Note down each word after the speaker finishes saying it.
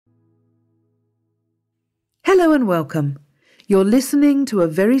Hello and welcome. You're listening to a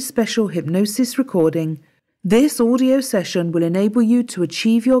very special hypnosis recording. This audio session will enable you to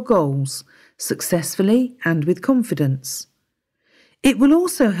achieve your goals successfully and with confidence. It will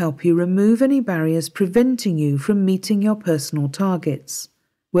also help you remove any barriers preventing you from meeting your personal targets,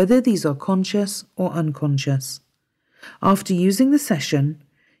 whether these are conscious or unconscious. After using the session,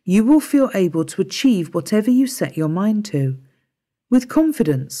 you will feel able to achieve whatever you set your mind to, with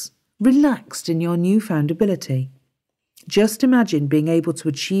confidence, relaxed in your newfound ability. Just imagine being able to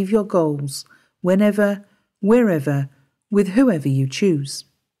achieve your goals whenever, wherever, with whoever you choose.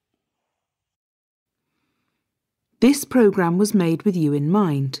 This program was made with you in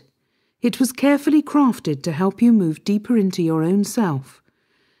mind. It was carefully crafted to help you move deeper into your own self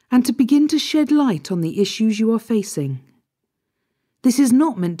and to begin to shed light on the issues you are facing. This is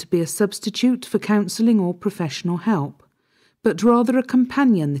not meant to be a substitute for counselling or professional help, but rather a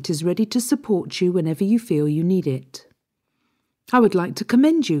companion that is ready to support you whenever you feel you need it. I would like to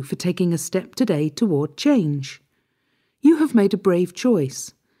commend you for taking a step today toward change. You have made a brave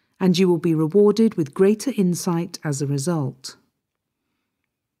choice, and you will be rewarded with greater insight as a result.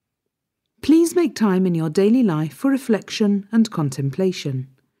 Please make time in your daily life for reflection and contemplation.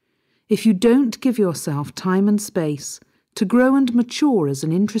 If you don't give yourself time and space to grow and mature as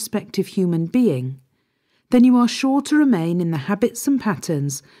an introspective human being, then you are sure to remain in the habits and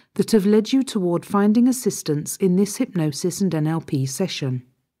patterns that have led you toward finding assistance in this hypnosis and NLP session.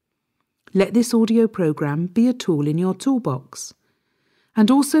 Let this audio program be a tool in your toolbox, and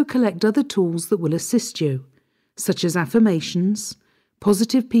also collect other tools that will assist you, such as affirmations,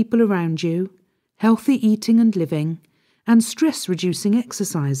 positive people around you, healthy eating and living, and stress-reducing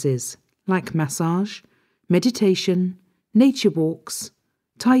exercises like massage, meditation, nature walks,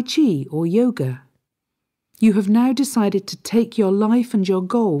 Tai Chi or yoga. You have now decided to take your life and your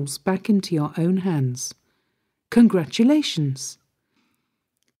goals back into your own hands. Congratulations!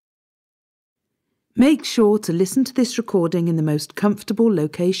 Make sure to listen to this recording in the most comfortable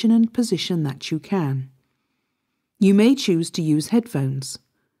location and position that you can. You may choose to use headphones,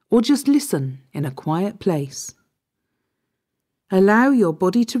 or just listen in a quiet place. Allow your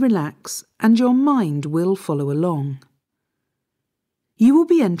body to relax and your mind will follow along. You will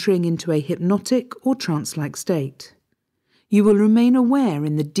be entering into a hypnotic or trance-like state. You will remain aware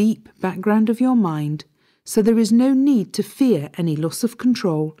in the deep background of your mind, so there is no need to fear any loss of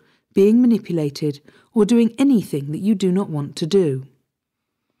control, being manipulated, or doing anything that you do not want to do.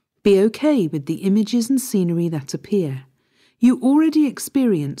 Be okay with the images and scenery that appear. You already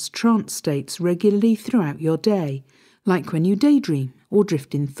experience trance states regularly throughout your day, like when you daydream or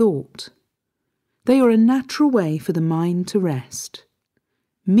drift in thought. They are a natural way for the mind to rest.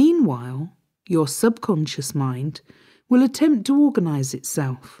 Meanwhile, your subconscious mind will attempt to organise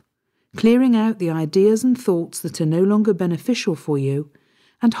itself, clearing out the ideas and thoughts that are no longer beneficial for you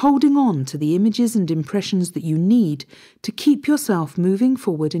and holding on to the images and impressions that you need to keep yourself moving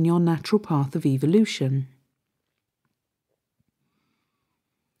forward in your natural path of evolution.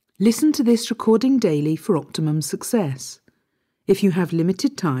 Listen to this recording daily for optimum success. If you have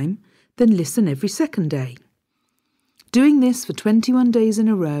limited time, then listen every second day. Doing this for 21 days in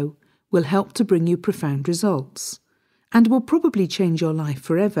a row will help to bring you profound results, and will probably change your life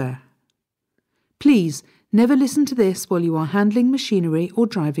forever. Please never listen to this while you are handling machinery or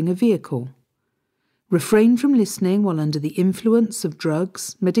driving a vehicle. Refrain from listening while under the influence of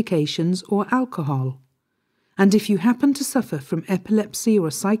drugs, medications, or alcohol. And if you happen to suffer from epilepsy or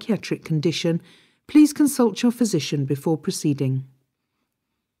a psychiatric condition, please consult your physician before proceeding.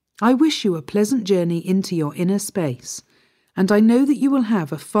 I wish you a pleasant journey into your inner space, and I know that you will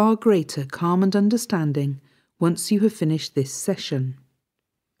have a far greater calm and understanding once you have finished this session.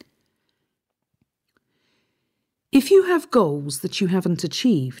 If you have goals that you haven't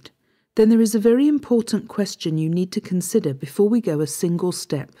achieved, then there is a very important question you need to consider before we go a single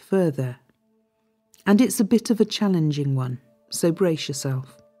step further. And it's a bit of a challenging one, so brace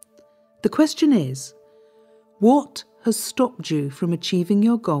yourself. The question is, what has stopped you from achieving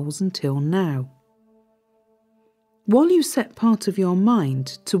your goals until now? While you set part of your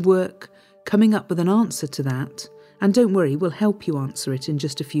mind to work coming up with an answer to that, and don't worry, we'll help you answer it in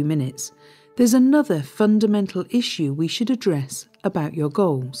just a few minutes, there's another fundamental issue we should address about your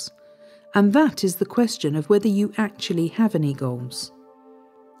goals, and that is the question of whether you actually have any goals.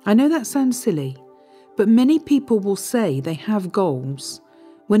 I know that sounds silly, but many people will say they have goals,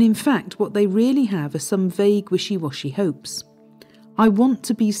 when in fact what they really have are some vague wishy-washy hopes. I want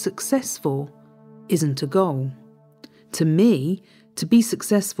to be successful isn't a goal. To me, to be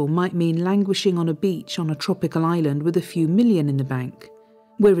successful might mean languishing on a beach on a tropical island with a few million in the bank,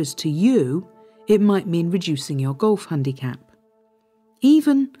 whereas to you, It might mean reducing your golf handicap.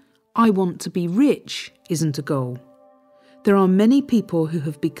 Even, I want to be rich isn't a goal. There are many people who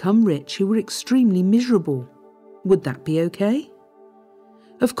have become rich who were extremely miserable. Would that be okay?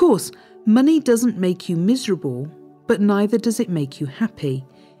 Of course, money doesn't make you miserable, but neither does it make you happy.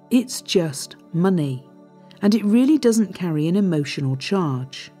 It's just money, and it really doesn't carry an emotional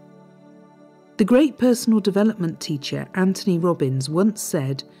charge. The great personal development teacher Anthony Robbins once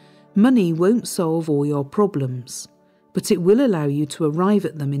said, "Money won't solve all your problems, but it will allow you to arrive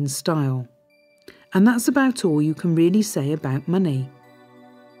at them in style." And that's about all you can really say about money.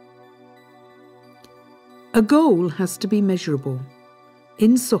 A goal has to be measurable.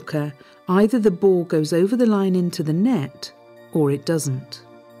 In soccer, either the ball goes over the line into the net or it doesn't.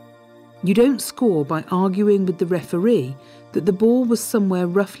 You don't score by arguing with the referee that the ball was somewhere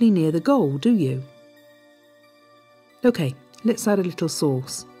roughly near the goal, do you? Okay, let's add a little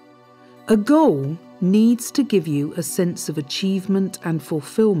sauce. A goal needs to give you a sense of achievement and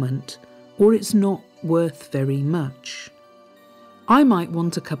fulfillment, or it's not worth very much. I might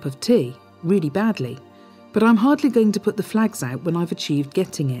want a cup of tea, really badly, but I'm hardly going to put the flags out when I've achieved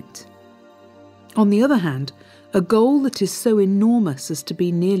getting it. On the other hand, a goal that is so enormous as to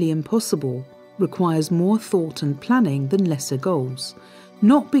be nearly impossible requires more thought and planning than lesser goals,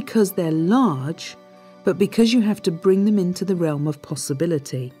 not because they're large, but because you have to bring them into the realm of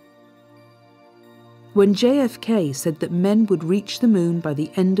possibility. When JFK said that men would reach the moon by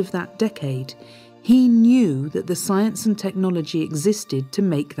the end of that decade, he knew that the science and technology existed to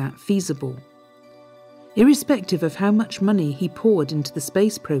make that feasible. Irrespective of how much money he poured into the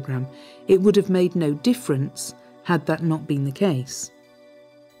space program, it would have made no difference had that not been the case.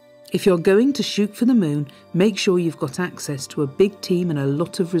 If you're going to shoot for the moon, make sure you've got access to a big team and a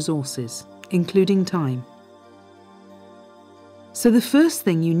lot of resources, including time. So the first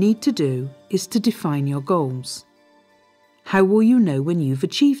thing you need to do is to define your goals. How will you know when you've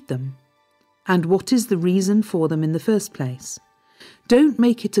achieved them? And what is the reason for them in the first place? Don't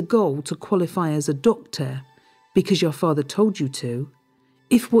make it a goal to qualify as a doctor because your father told you to,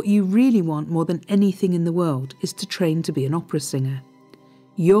 if what you really want more than anything in the world is to train to be an opera singer.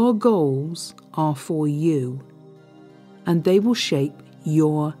 Your goals are for you, and they will shape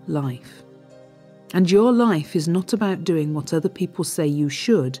your life. And your life is not about doing what other people say you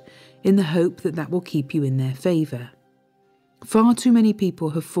should in the hope that that will keep you in their favour. Far too many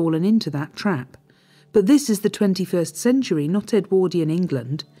people have fallen into that trap. But this is the 21st century, not Edwardian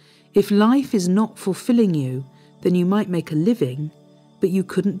England. If life is not fulfilling you, then you might make a living, but you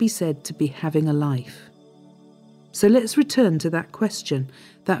couldn't be said to be having a life. So let's return to that question,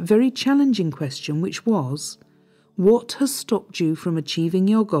 that very challenging question, which was, what has stopped you from achieving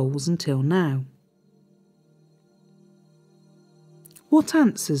your goals until now? What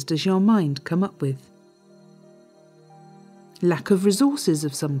answers does your mind come up with? Lack of resources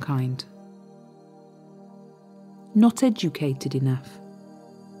of some kind. Not educated enough.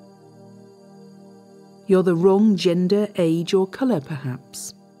 You're the wrong gender, age or colour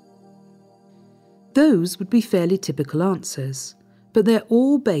perhaps. Those would be fairly typical answers, but they're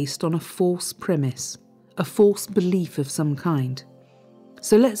all based on a false premise, a false belief of some kind.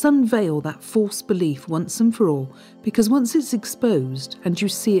 So let's unveil that false belief once and for all, because once it's exposed and you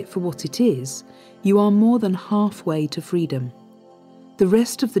see it for what it is, you are more than halfway to freedom. The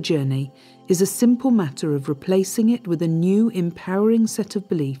rest of the journey is a simple matter of replacing it with a new empowering set of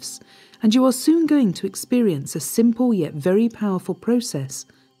beliefs, and you are soon going to experience a simple yet very powerful process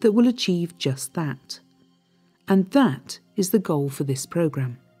that will achieve just that. And that is the goal for this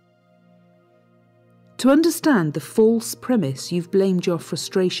program. To understand the false premise you've blamed your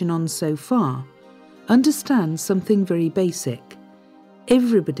frustration on so far, understand something very basic.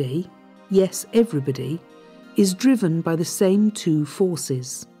 Everybody, yes everybody, is driven by the same two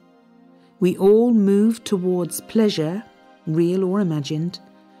forces. We all move towards pleasure, real or imagined,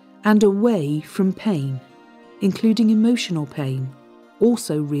 and away from pain, including emotional pain,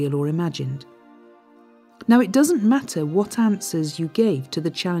 also real or imagined. Now, it doesn't matter what answers you gave to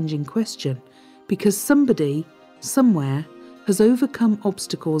the challenging question, because somebody, somewhere, has overcome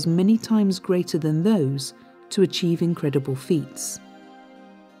obstacles many times greater than those to achieve incredible feats.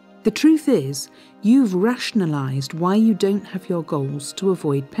 The truth is, you've rationalised why you don't have your goals to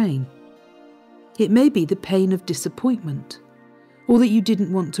avoid pain. It may be the pain of disappointment, or that you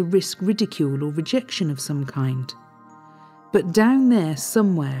didn't want to risk ridicule or rejection of some kind. But down there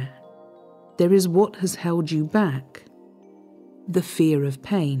somewhere, there is what has held you back: the fear of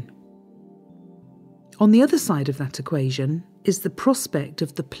pain. On the other side of that equation is the prospect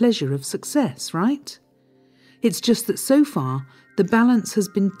of the pleasure of success, right? It's just that so far, the balance has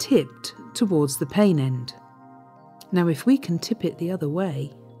been tipped towards the pain end. Now if we can tip it the other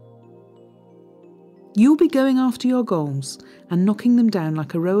way, you'll be going after your goals and knocking them down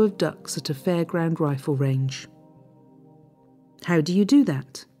like a row of ducks at a fairground rifle range. How do you do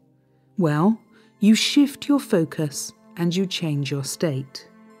that? Well, you shift your focus and you change your state.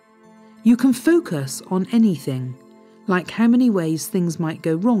 You can focus on anything, like how many ways things might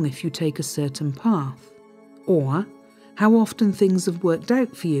go wrong if you take a certain path, or how often things have worked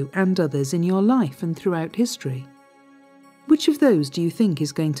out for you and others in your life and throughout history. Which of those do you think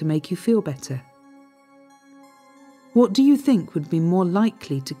is going to make you feel better? What do you think would be more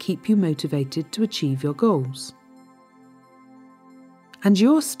likely to keep you motivated to achieve your goals? And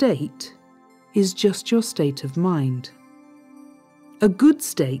your state is just your state of mind. A good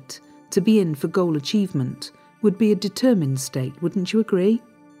state to be in for goal achievement would be a determined state, wouldn't you agree?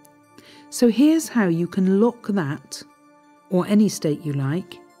 So here's how you can lock that, or any state you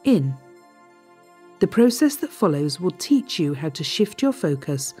like, in. The process that follows will teach you how to shift your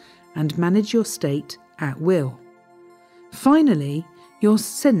focus and manage your state at will. Finally, your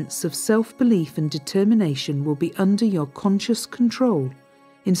sense of self-belief and determination will be under your conscious control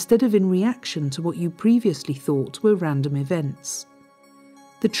instead of in reaction to what you previously thought were random events.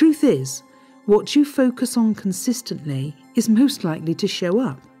 The truth is, what you focus on consistently is most likely to show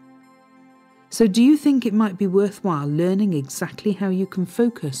up. So do you think it might be worthwhile learning exactly how you can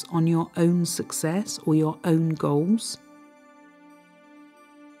focus on your own success or your own goals?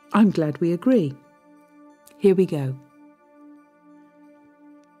 I'm glad we agree. Here we go.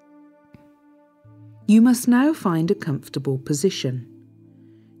 You must now find a comfortable position.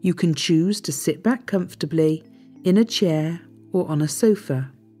 You can choose to sit back comfortably in a chair or on a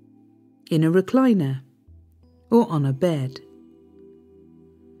sofa, in a recliner, or on a bed.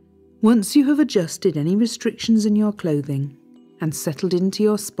 Once you have adjusted any restrictions in your clothing and settled into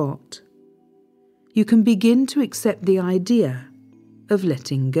your spot, you can begin to accept the idea of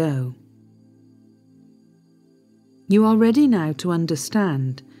letting go. You are ready now to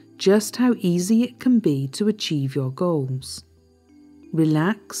understand just how easy it can be to achieve your goals.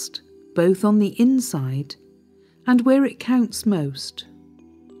 Relaxed, both on the inside and where it counts most,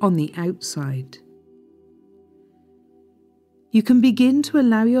 on the outside. You can begin to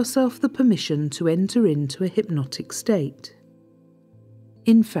allow yourself the permission to enter into a hypnotic state.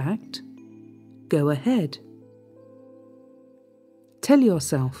 In fact, go ahead. Tell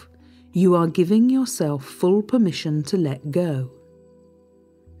yourself you are giving yourself full permission to let go,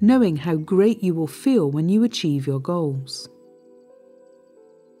 knowing how great you will feel when you achieve your goals.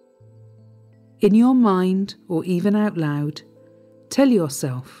 In your mind, or even out loud, tell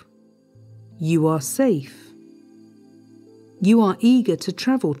yourself, you are safe. You are eager to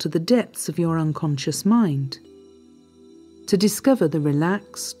travel to the depths of your unconscious mind, to discover the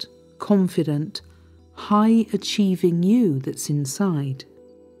relaxed, confident, high-achieving you that's inside.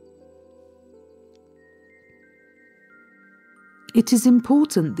 It is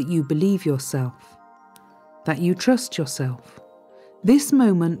important that you believe yourself, that you trust yourself. This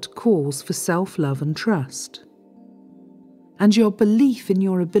moment calls for self-love and trust. And your belief in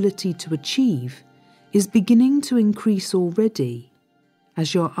your ability to achieve is beginning to increase already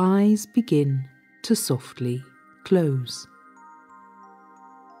as your eyes begin to softly close.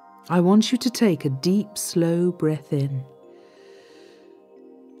 I want you to take a deep, slow breath in.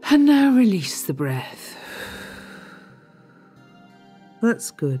 And now release the breath.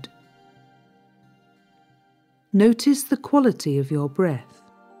 That's good. Notice the quality of your breath.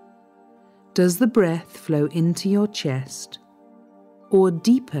 Does the breath flow into your chest or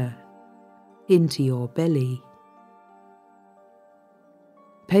deeper into your belly?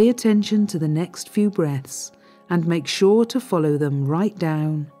 Pay attention to the next few breaths and make sure to follow them right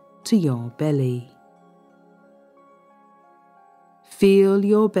down to your belly. Feel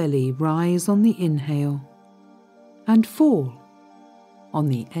your belly rise on the inhale and fall on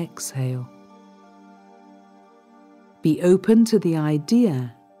the exhale. Be open to the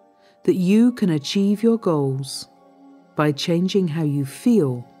idea that you can achieve your goals by changing how you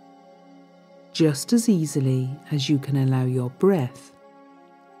feel just as easily as you can allow your breath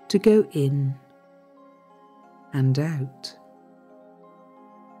to go in and out.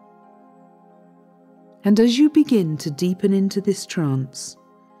 And as you begin to deepen into this trance,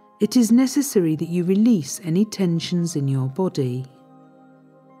 it is necessary that you release any tensions in your body.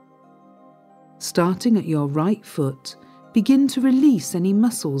 Starting at your right foot, begin to release any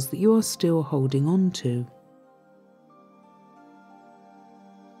muscles that you are still holding on to.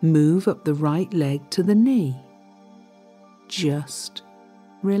 Move up the right leg to the knee, just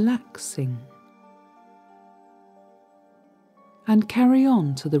relaxing. and carry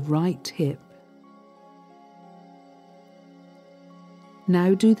on to the right hip.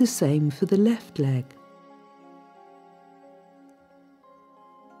 Now do the same for the left leg.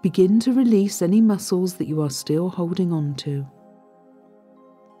 Begin to release any muscles that you are still holding on to.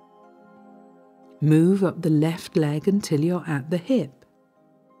 Move up the left leg until you're at the hip.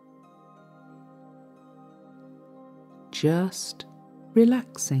 Just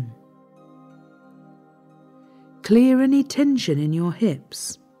relaxing. Clear any tension in your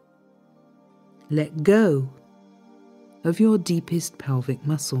hips. Let go of your deepest pelvic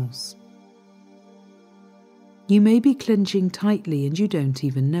muscles. You may be clenching tightly and you don't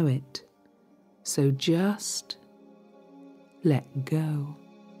even know it, so just let go.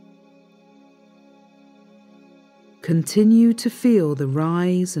 Continue to feel the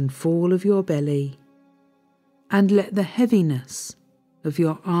rise and fall of your belly, and let the heaviness of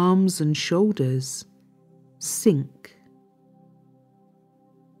your arms and shoulders sink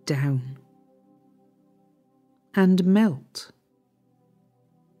down and melt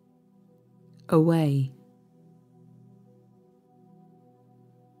away.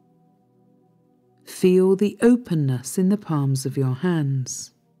 Feel the openness in the palms of your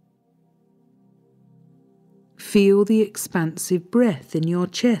hands. Feel the expansive breath in your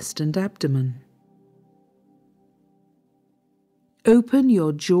chest and abdomen. Open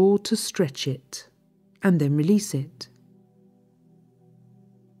your jaw to stretch it, and then release it.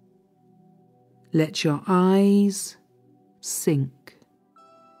 Let your eyes sink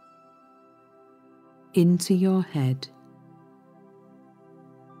into your head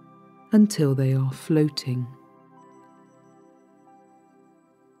until they are floating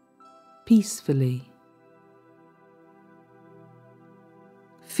peacefully.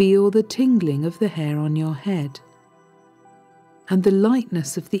 Feel the tingling of the hair on your head and the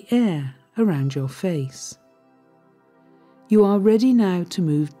lightness of the air around your face. You are ready now to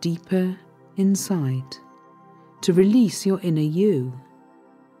move deeper inside, to release your inner you,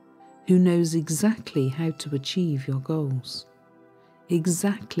 who knows exactly how to achieve your goals,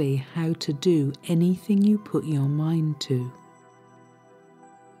 exactly how to do anything you put your mind to.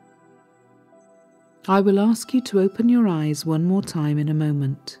 I will ask you to open your eyes one more time in a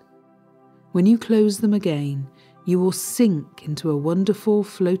moment. When you close them again, you will sink into a wonderful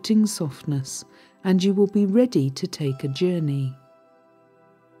floating softness, and you will be ready to take a journey.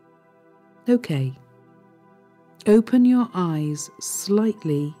 Okay, open your eyes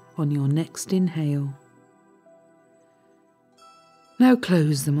slightly on your next inhale. Now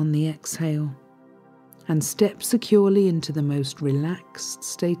close them on the exhale and step securely into the most relaxed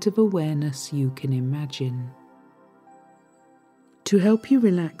state of awareness you can imagine. To help you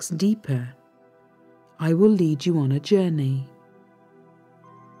relax deeper, I will lead you on a journey.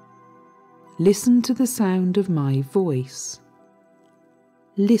 Listen to the sound of my voice.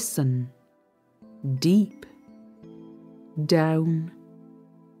 Listen deep down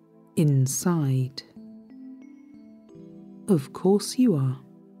inside. Of course you are.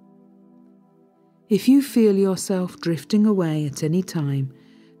 If you feel yourself drifting away at any time,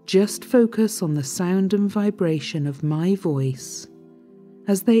 just focus on the sound and vibration of my voice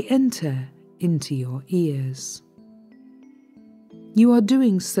as they enter into your ears. You are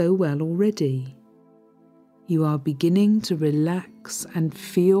doing so well already. You are beginning to relax and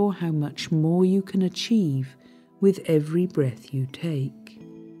feel how much more you can achieve with every breath you take.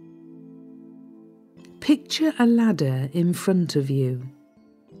 Picture a ladder in front of you.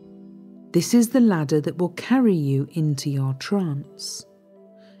 This is the ladder that will carry you into your trance.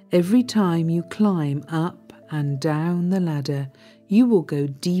 Every time you climb up and down the ladder, you will go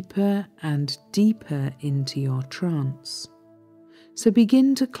deeper and deeper into your trance. So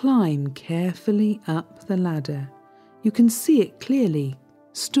begin to climb carefully up the ladder. You can see it clearly,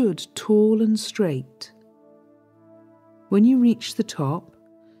 stood tall and straight. When you reach the top,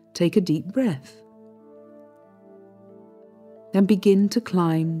 take a deep breath. Then begin to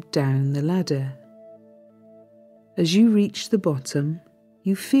climb down the ladder. As you reach the bottom,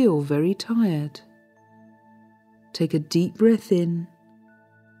 you feel very tired. Take a deep breath in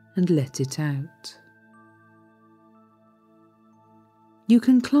and let it out. You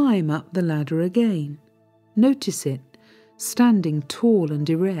can climb up the ladder again. Notice it, standing tall and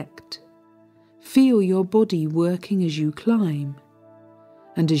erect. Feel your body working as you climb.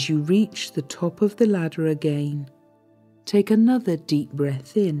 And as you reach the top of the ladder again, take another deep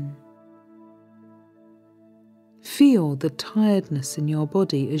breath in. Feel the tiredness in your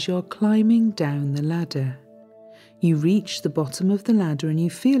body as you're climbing down the ladder. You reach the bottom of the ladder and you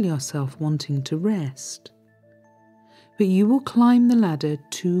feel yourself wanting to rest. But you will climb the ladder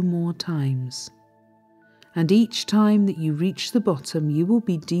 2 more times. and each time that you reach the bottom, you will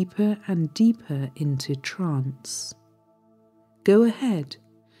be deeper and deeper into trance. Go ahead,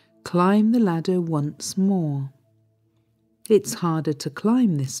 climb the ladder once more. It's harder to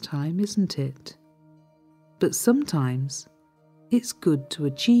climb this time, isn't it? But sometimes it's good to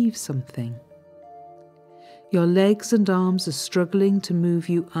achieve something. Your legs and arms are struggling to move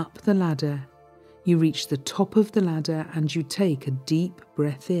you up the ladder. You reach the top of the ladder and you take a deep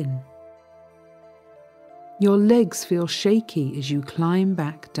breath in. Your legs feel shaky as you climb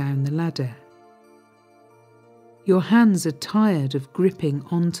back down the ladder. Your hands are tired of gripping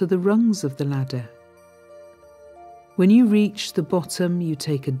onto the rungs of the ladder. When you reach the bottom, you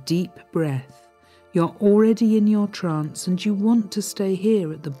take a deep breath. You're already in your trance and you want to stay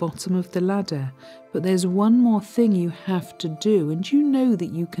here at the bottom of the ladder, but there's one more thing you have to do, and you know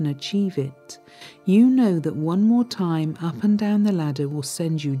that you can achieve it. You know that one more time up and down the ladder will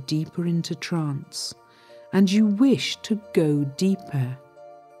send you deeper into trance, and you wish to go deeper,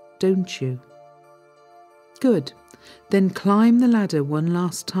 don't you? Good. Then climb the ladder one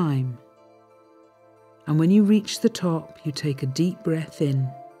last time. And when you reach the top, you take a deep breath in.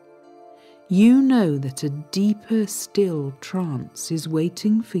 You know that a deeper still trance is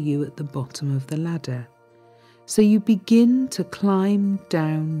waiting for you at the bottom of the ladder. So you begin to climb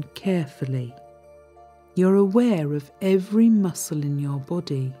down carefully. You're aware of every muscle in your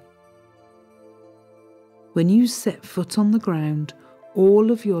body. When you set foot on the ground,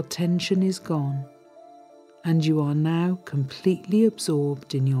 all of your tension is gone, and you are now completely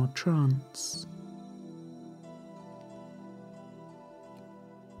absorbed in your trance.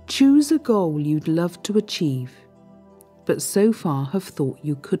 Choose a goal you'd love to achieve, but so far have thought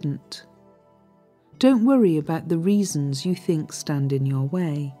you couldn't. Don't worry about the reasons you think stand in your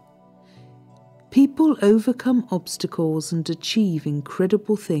way. People overcome obstacles and achieve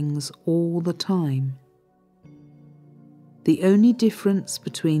incredible things all the time. The only difference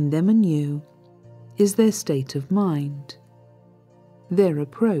between them and you is their state of mind, their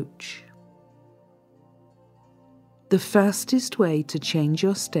approach. The fastest way to change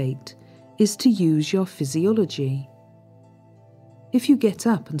your state is to use your physiology. If you get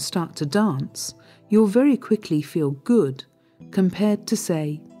up and start to dance, you'll very quickly feel good compared to,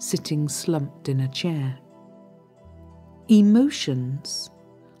 say, sitting slumped in a chair. Emotions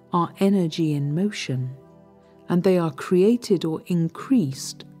are energy in motion, and they are created or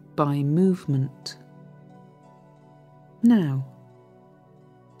increased by movement. Now,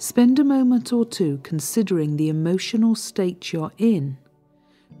 spend a moment or two considering the emotional state you're in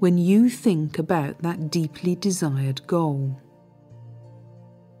when you think about that deeply desired goal.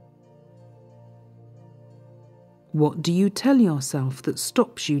 What do you tell yourself that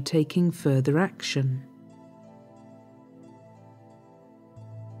stops you taking further action?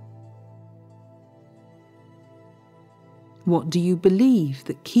 What do you believe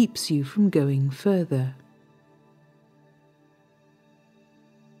that keeps you from going further?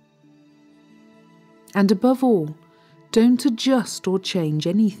 And above all, don't adjust or change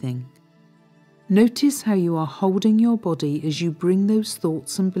anything. Notice how you are holding your body as you bring those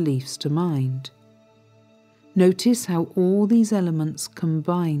thoughts and beliefs to mind. Notice how all these elements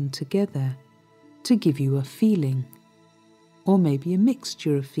combine together to give you a feeling, or maybe a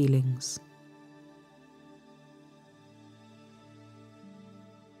mixture of feelings.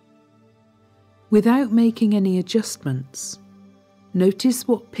 Without making any adjustments, notice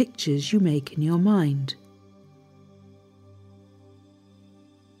what pictures you make in your mind.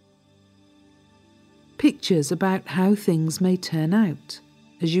 Pictures about how things may turn out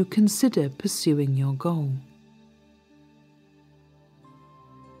as you consider pursuing your goal.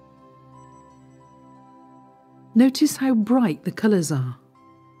 Notice how bright the colours are.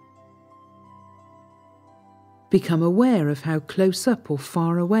 Become aware of how close up or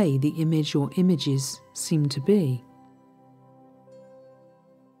far away the image or images seem to be.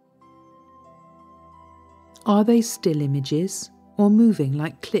 Are they still images or moving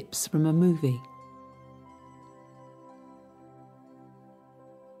like clips from a movie?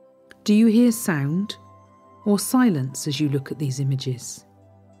 Do you hear sound or silence as you look at these images?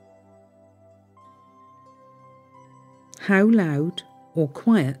 How loud or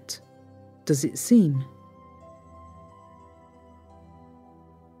quiet does it seem?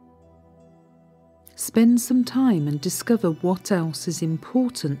 Spend some time and discover what else is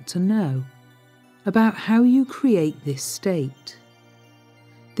important to know about how you create this state.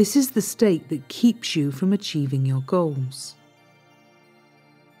 This is the state that keeps you from achieving your goals.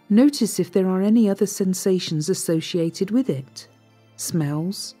 Notice if there are any other sensations associated with it.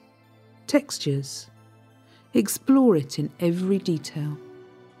 Smells, textures. Explore it in every detail.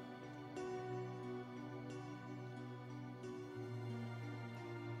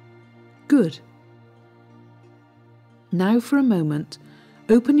 Good. Now for a moment,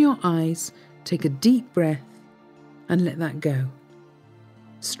 open your eyes, take a deep breath and let that go.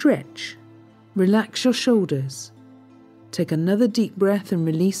 Stretch. Relax your shoulders. Take another deep breath and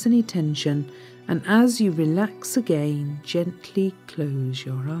release any tension, and as you relax again, gently close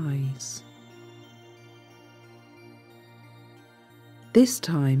your eyes. This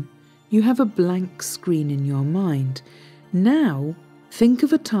time, you have a blank screen in your mind. Now, think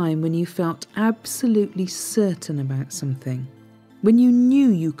of a time when you felt absolutely certain about something, when you knew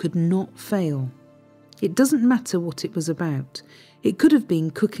you could not fail. It doesn't matter what it was about. It could have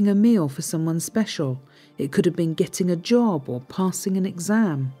been cooking a meal for someone special. It could have been getting a job or passing an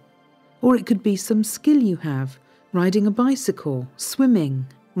exam. Or it could be some skill you have, riding a bicycle, swimming,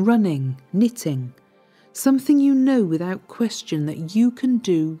 running, knitting. Something you know without question that you can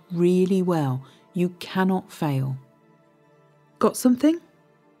do really well. You cannot fail. Got something?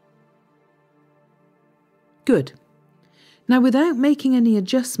 Good. Now, without making any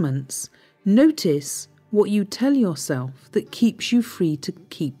adjustments, notice what you tell yourself that keeps you free to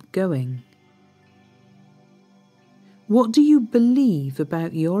keep going. What do you believe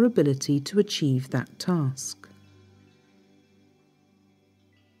about your ability to achieve that task?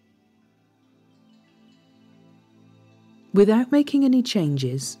 Without making any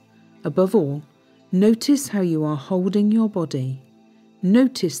changes, above all, notice how you are holding your body.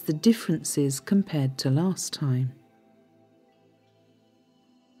 Notice the differences compared to last time.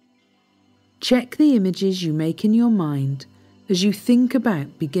 Check the images you make in your mind as you think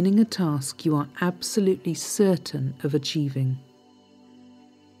about beginning a task you are absolutely certain of achieving.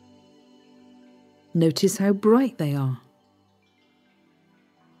 Notice how bright they are.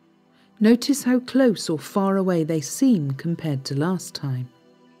 Notice how close or far away they seem compared to last time.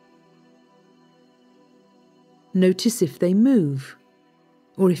 Notice if they move,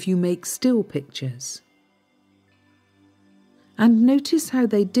 or if you make still pictures. And notice how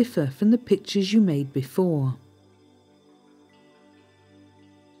they differ from the pictures you made before.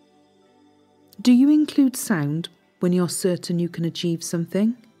 Do you include sound when you're certain you can achieve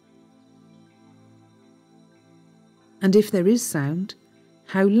something? And if there is sound,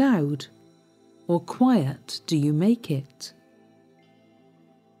 how loud or quiet do you make it?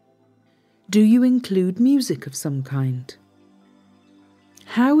 Do you include music of some kind?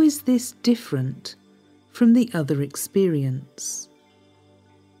 How is this different from the other experience?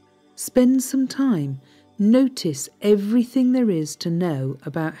 Spend some time. Notice everything there is to know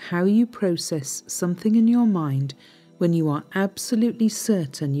about how you process something in your mind when you are absolutely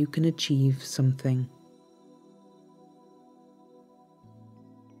certain you can achieve something.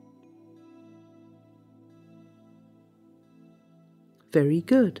 Very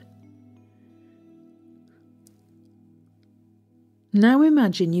good. Now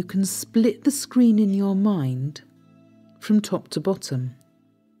imagine you can split the screen in your mind from top to bottom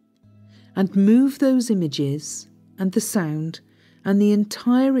and move those images and the sound and the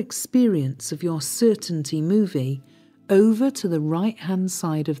entire experience of your certainty movie over to the right-hand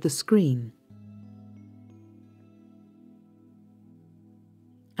side of the screen.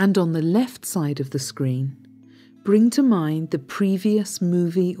 And on the left side of the screen, bring to mind the previous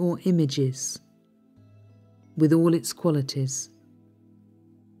movie or images with all its qualities.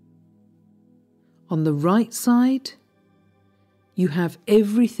 On the right side, you have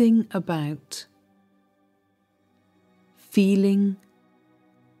everything about feeling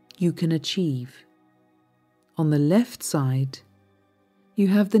you can achieve. On the left side, you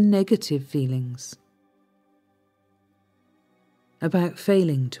have the negative feelings about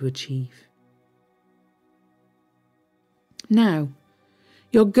failing to achieve. Now,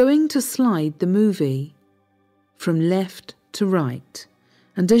 you're going to slide the movie from left to right,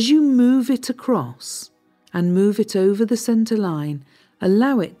 and as you move it across and move it over the centre line,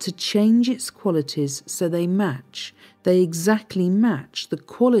 allow it to change its qualities so they exactly match the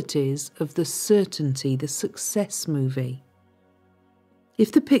qualities of the certainty, the success movie.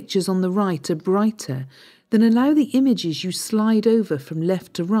 If the pictures on the right are brighter, then allow the images you slide over from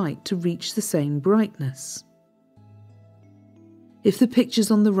left to right to reach the same brightness. If the pictures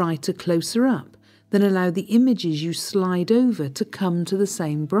on the right are closer up, then allow the images you slide over to come to the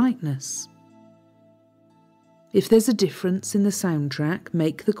same brightness. If there's a difference in the soundtrack,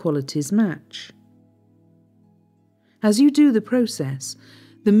 make the qualities match. As you do the process,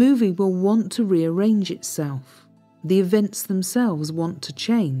 the movie will want to rearrange itself. The events themselves want to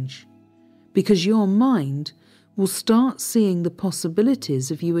change, because your mind will start seeing the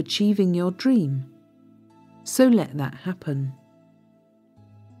possibilities of you achieving your dream. So let that happen.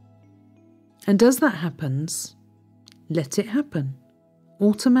 And as that happens, let it happen.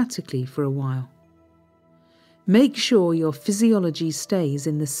 automatically for a while. Make sure your physiology stays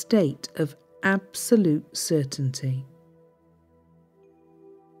in the state of absolute certainty.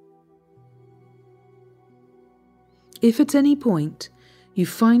 If at any point you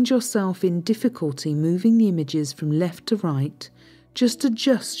find yourself in difficulty moving the images from left to right, just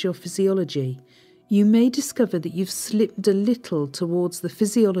adjust your physiology. You may discover that you've slipped a little towards the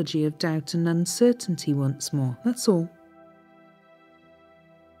physiology of doubt and uncertainty once more. That's all.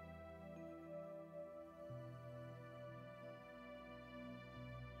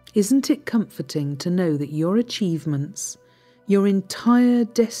 Isn't it comforting to know that your achievements, your entire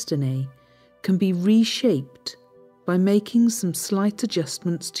destiny, can be reshaped by making some slight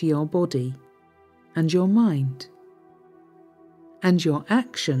adjustments to your body and your mind? And your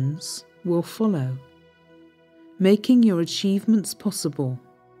actions will follow, making your achievements possible,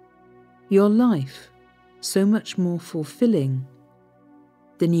 your life so much more fulfilling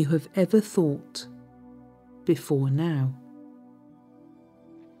than you have ever thought before now.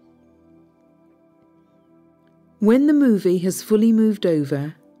 When the movie has fully moved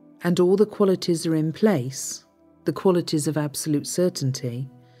over and all the qualities are in place, the qualities of absolute certainty,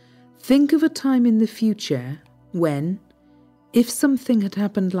 think of a time in the future when, if something had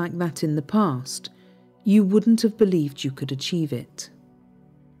happened like that in the past, you wouldn't have believed you could achieve it.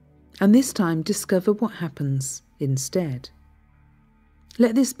 And this time discover what happens instead.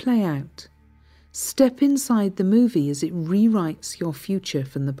 Let this play out. Step inside the movie as it rewrites your future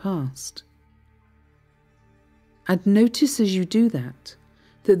from the past. And notice as you do that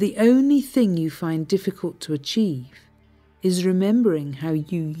the only thing you find difficult to achieve is remembering how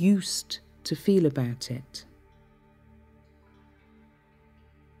you used to feel about it.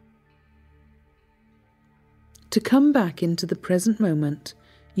 To come back into the present moment,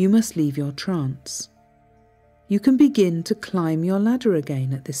 you must leave your trance. You can begin to climb your ladder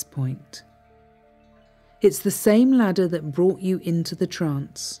again at this point. It's the same ladder that brought you into the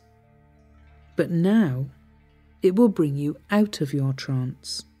trance, but now it will bring you out of your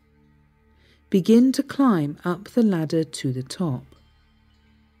trance. Begin to climb up the ladder to the top.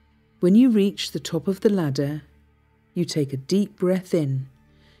 When you reach the top of the ladder, you take a deep breath in.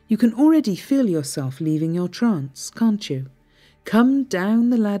 You can already feel yourself leaving your trance, can't you? Come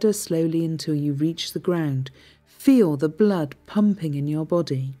down the ladder slowly until you reach the ground. Feel the blood pumping in your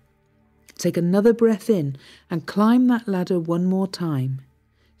body. Take another breath in and climb that ladder one more time.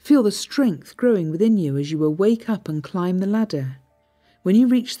 Feel the strength growing within you as you awake up and climb the ladder. When you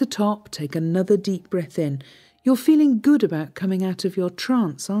reach the top, take another deep breath in. You're feeling good about coming out of your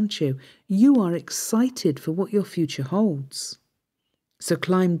trance, aren't you? You are excited for what your future holds. So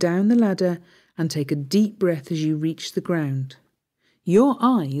climb down the ladder and take a deep breath as you reach the ground. Your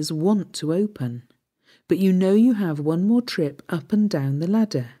eyes want to open, but you know you have one more trip up and down the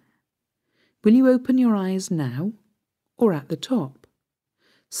ladder. Will you open your eyes now or at the top?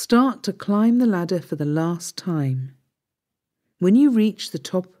 Start to climb the ladder for the last time. When you reach the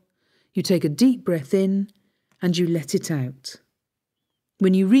top, you take a deep breath in and you let it out.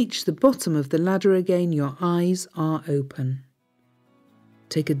 When you reach the bottom of the ladder again, your eyes are open.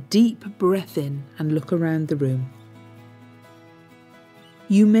 Take a deep breath in and look around the room.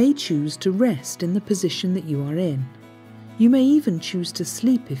 You may choose to rest in the position that you are in. You may even choose to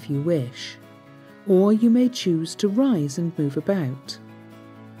sleep if you wish, or you may choose to rise and move about.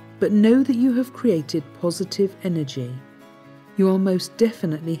 But know that you have created positive energy. You are most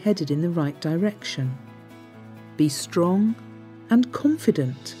definitely headed in the right direction. Be strong and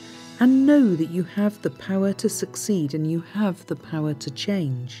confident, and know that you have the power to succeed and you have the power to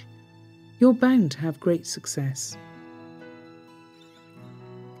change. You're bound to have great success.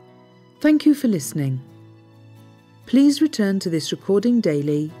 Thank you for listening. Please return to this recording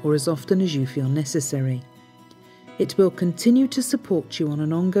daily or as often as you feel necessary. It will continue to support you on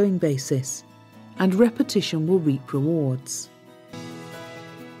an ongoing basis, and repetition will reap rewards.